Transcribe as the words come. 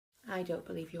I don't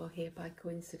believe you're here by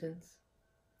coincidence.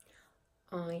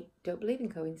 I don't believe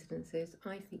in coincidences.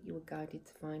 I think you were guided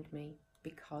to find me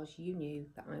because you knew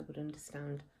that I would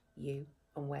understand you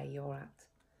and where you're at.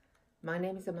 My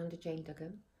name is Amanda Jane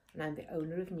Duggan and I'm the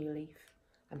owner of New Leaf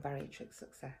and Bariatric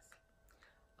Success.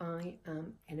 I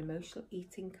am an emotional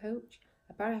eating coach,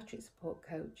 a bariatric support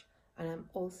coach, and I'm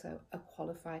also a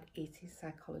qualified eating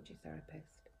psychology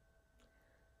therapist.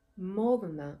 More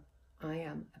than that, I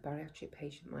am a bariatric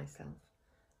patient myself.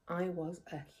 I was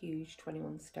a huge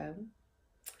 21 stone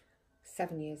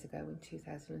 7 years ago in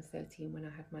 2013 when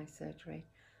I had my surgery,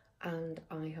 and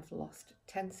I have lost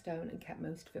 10 stone and kept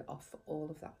most of it off for all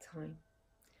of that time.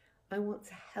 I want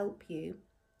to help you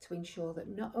to ensure that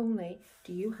not only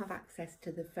do you have access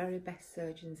to the very best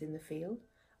surgeons in the field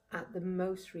at the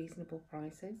most reasonable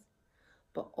prices,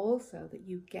 but also that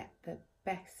you get the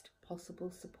best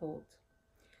possible support.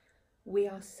 We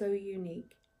are so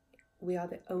unique. We are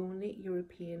the only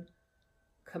European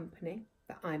company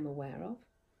that I'm aware of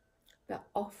that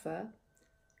offer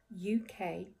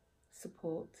UK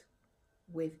support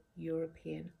with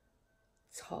European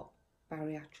top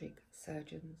bariatric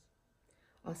surgeons.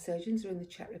 Our surgeons are in the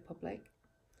Czech Republic.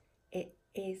 It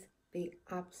is the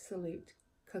absolute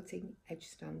cutting edge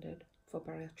standard for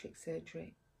bariatric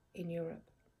surgery in Europe.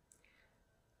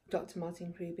 Dr.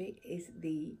 Martin Hruby is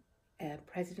the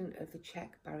president of the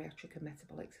Czech Bariatric and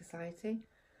Metabolic Society,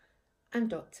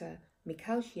 and Dr.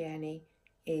 Michal Žieny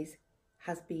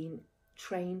has been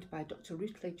trained by Dr.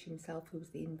 Rutledge himself, who was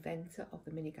the inventor of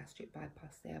the mini gastric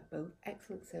bypass. They are both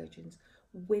excellent surgeons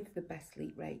with the best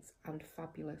leak rates and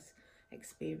fabulous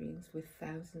experience with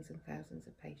thousands and thousands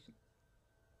of patients.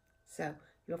 So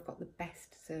you've got the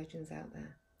best surgeons out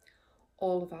there.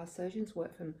 All of our surgeons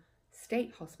work from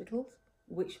state hospitals,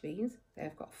 which means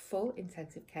they've got full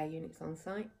intensive care units on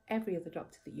site, every other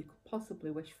doctor that you could possibly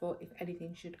wish for if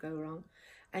anything should go wrong,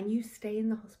 and you stay in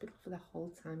the hospital for the whole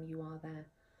time you are there.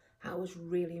 That was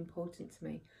really important to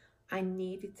me. I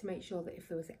needed to make sure that if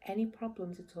there was any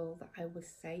problems at all, that I was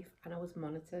safe and I was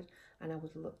monitored and I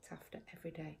was looked after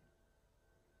every day.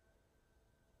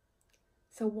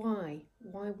 So why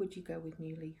would you go with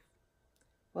New Leaf?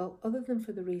 Well, other than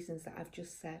for the reasons that I've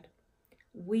just said,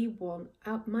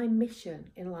 my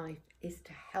mission in life is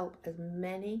to help as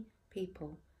many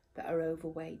people that are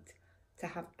overweight to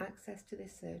have access to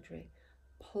this surgery,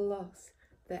 plus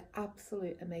the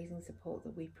absolute amazing support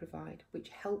that we provide, which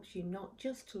helps you not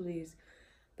just to lose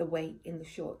the weight in the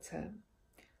short term,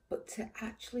 but to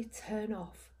actually turn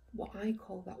off what I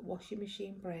call that washing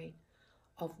machine brain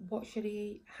of what should I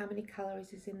eat, how many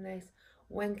calories is in this,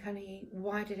 when can I eat,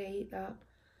 why did I eat that?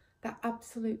 That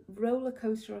absolute roller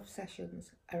coaster of obsessions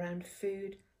around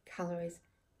food, calories,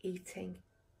 eating,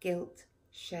 guilt,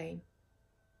 shame.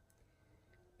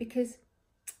 Because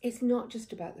it's not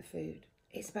just about the food.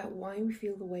 It's about why we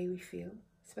feel the way we feel.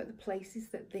 It's about the places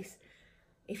that this,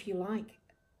 if you like,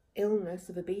 illness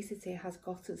of obesity has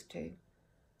got us to.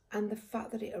 And the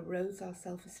fact that it erodes our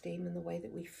self-esteem and the way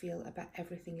that we feel about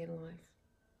everything in life.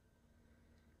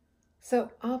 So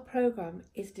our program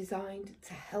is designed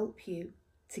to help you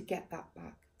to get that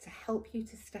back, to help you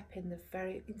to step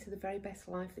into the very best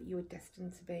life that you are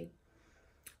destined to be.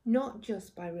 Not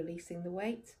just by releasing the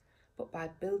weight, but by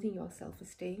building your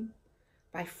self-esteem,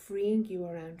 by freeing you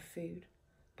around food,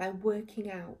 by working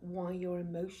out why your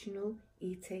emotional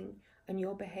eating and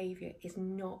your behaviour is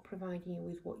not providing you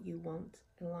with what you want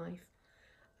in life,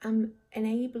 and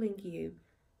enabling you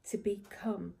to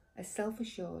become a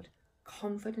self-assured,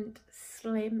 confident,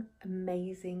 slim,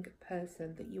 amazing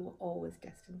person that you were always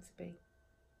destined to be.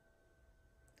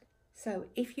 So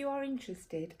if you are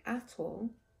interested at all,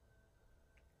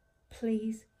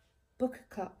 please book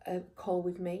a call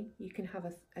with me. You can have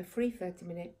a free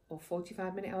 30-minute or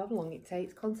 45-minute, however long it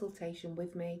takes, consultation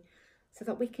with me so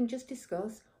that we can just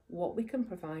discuss what we can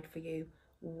provide for you,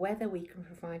 whether we can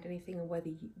provide anything and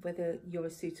whether you're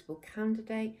a suitable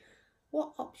candidate,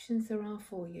 what options there are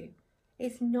for you.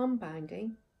 It's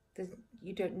non-binding.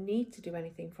 You don't need to do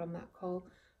anything from that call,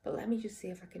 but let me just see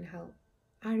if I can help.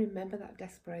 I remember that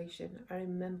desperation. I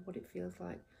remember what it feels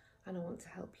like, and I want to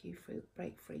help you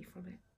break free from it.